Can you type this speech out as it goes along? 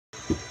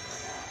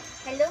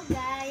Hello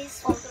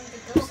guys, welcome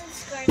to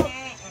Ghosts Corner,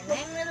 and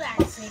I'm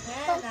relaxing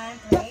and I'm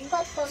playing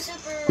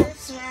Super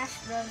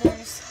Smash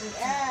Brothers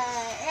Ultimate.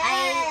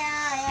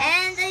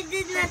 I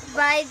did not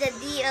buy the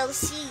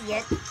DLC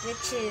yet,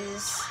 which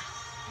is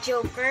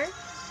Joker,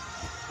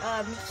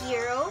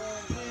 Hero,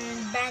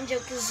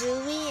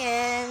 Banjo-Kazooie,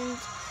 and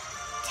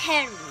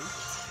Terry.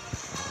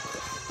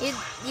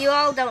 You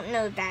all don't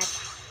know that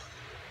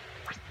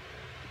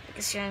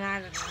because you're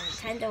not a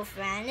Nintendo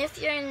fan.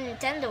 If you're a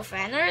Nintendo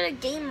fan or a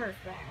gamer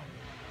fan,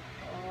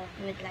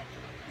 you would like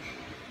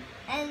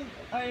it.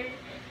 Or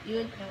you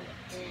would know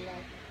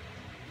it.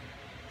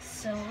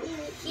 So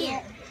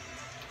here,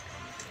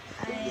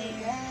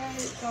 I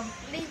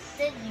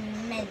completed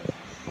many.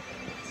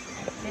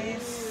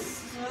 There's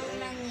so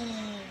many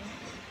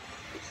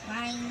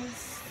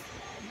lines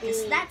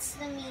because that's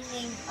the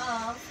meaning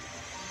of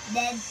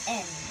dead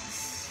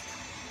ends.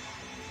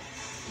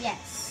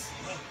 Yes.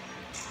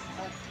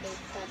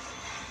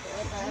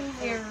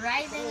 We're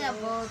riding a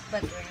boat,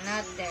 but we're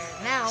not there.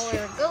 Now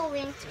we're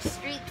going to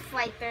Street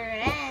Fighter,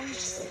 and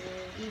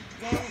you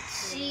didn't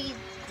see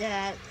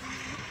that.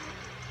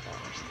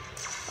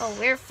 Oh,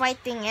 we're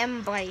fighting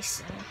M.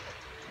 Bison.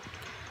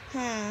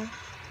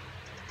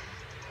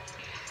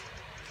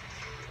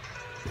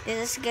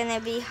 This is gonna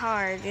be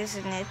hard,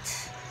 isn't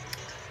it?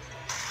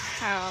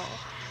 How?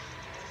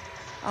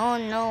 Oh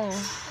no.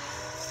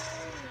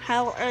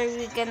 How are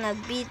we gonna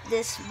beat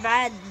this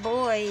bad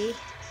boy?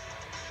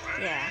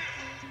 Yeah.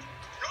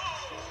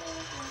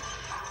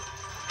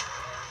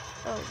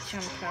 Oh,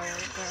 jump power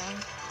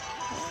down.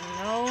 Oh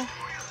no.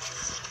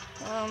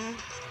 Oh.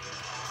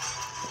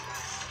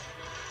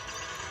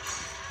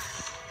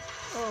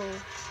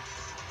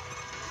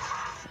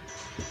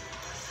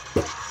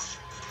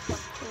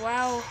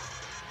 Wow.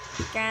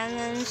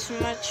 Cannon's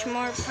much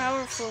more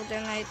powerful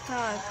than I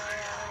thought.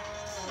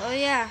 Oh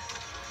yeah.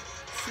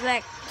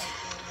 Fleck.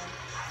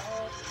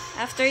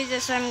 After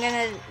this, I'm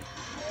gonna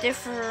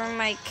differ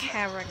my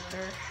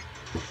character.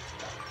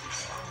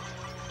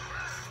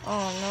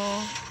 Oh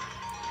no.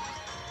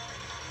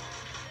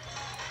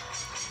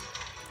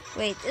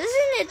 Wait,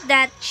 isn't it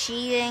that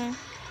cheating?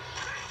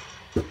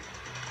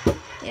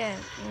 Yeah,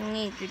 you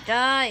need to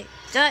die.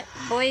 Die,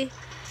 boy.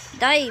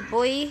 Die,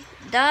 boy.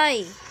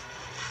 Die.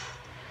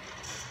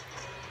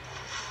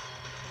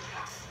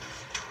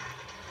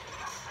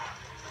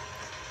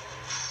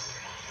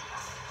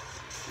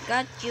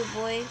 Got you,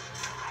 boy.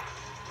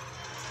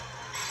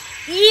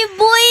 Yeah,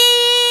 boy!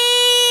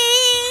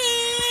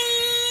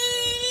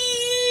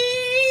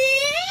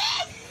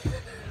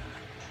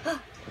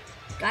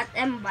 Got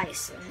M.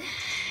 Bison.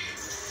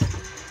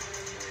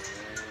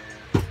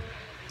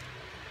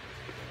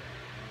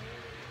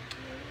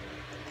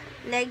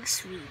 Leg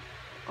sweep.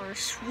 Or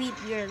sweep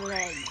your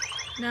leg.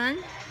 Done?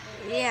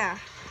 Yeah.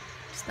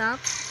 Stop.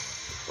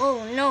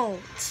 Oh no,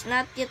 it's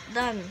not yet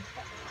done.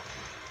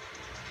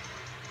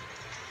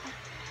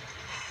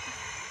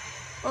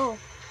 Oh.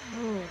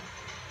 Oh.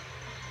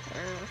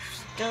 We're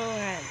still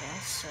ready,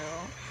 so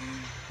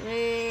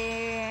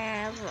we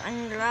have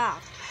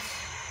unlocked.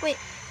 Wait,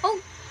 oh!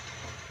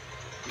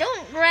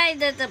 Don't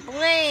ride at the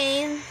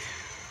plane!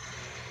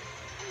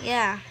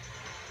 Yeah.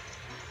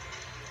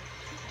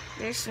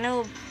 There's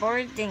no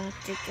boarding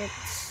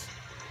tickets.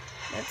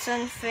 That's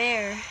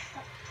unfair.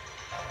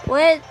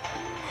 What?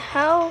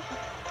 How?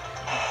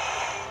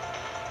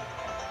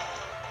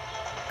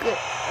 Good.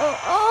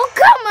 Oh,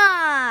 come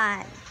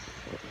on!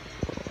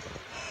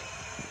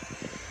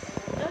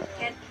 Don't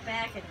get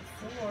back and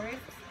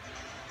forth.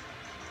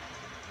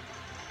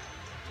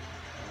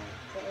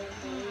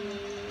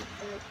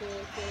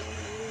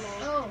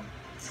 Oh.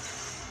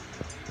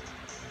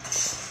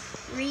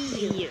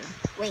 Ryu.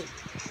 Wait.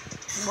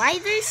 Why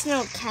there's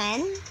no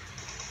Ken?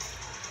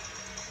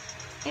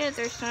 Yeah,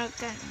 there's no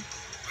Ken.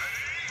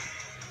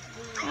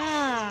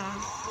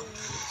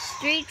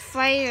 Street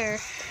Fighter.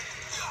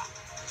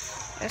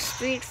 A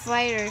Street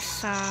Fighter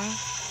song.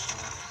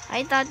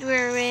 I thought we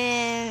were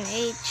in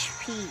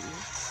HP.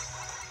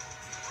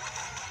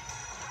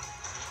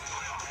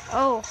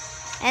 Oh,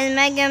 and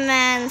Mega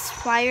Man's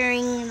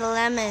firing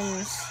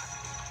lemons.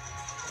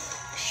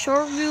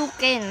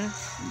 Shoryuken.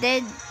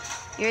 Dead.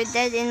 You're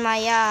dead in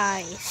my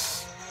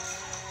eyes.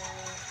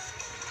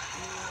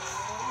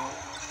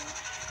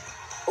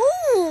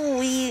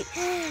 Ooh,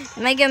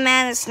 Mega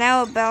Man is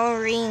now a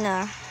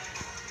ballerina.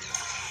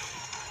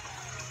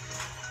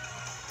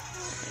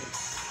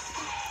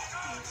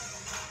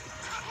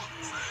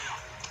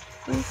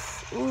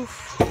 Oof,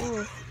 oof,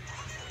 oof.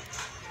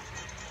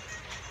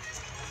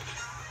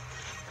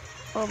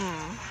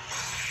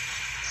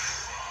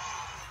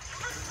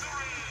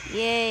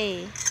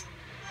 Yay.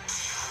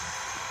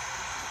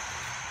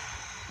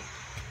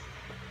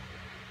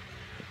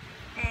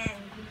 And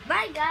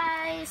goodbye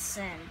guys,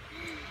 and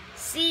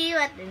see you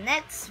at the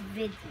next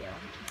video.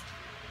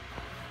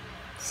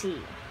 See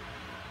you.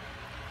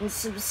 And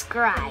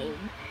subscribe.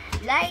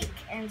 Like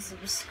and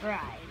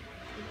subscribe.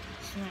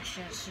 Smash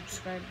that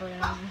subscribe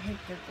button and hit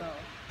the bell.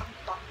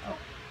 Oh.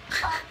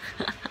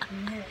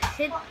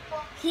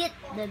 hit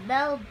the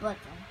bell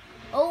button.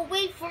 Oh.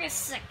 for a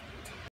second.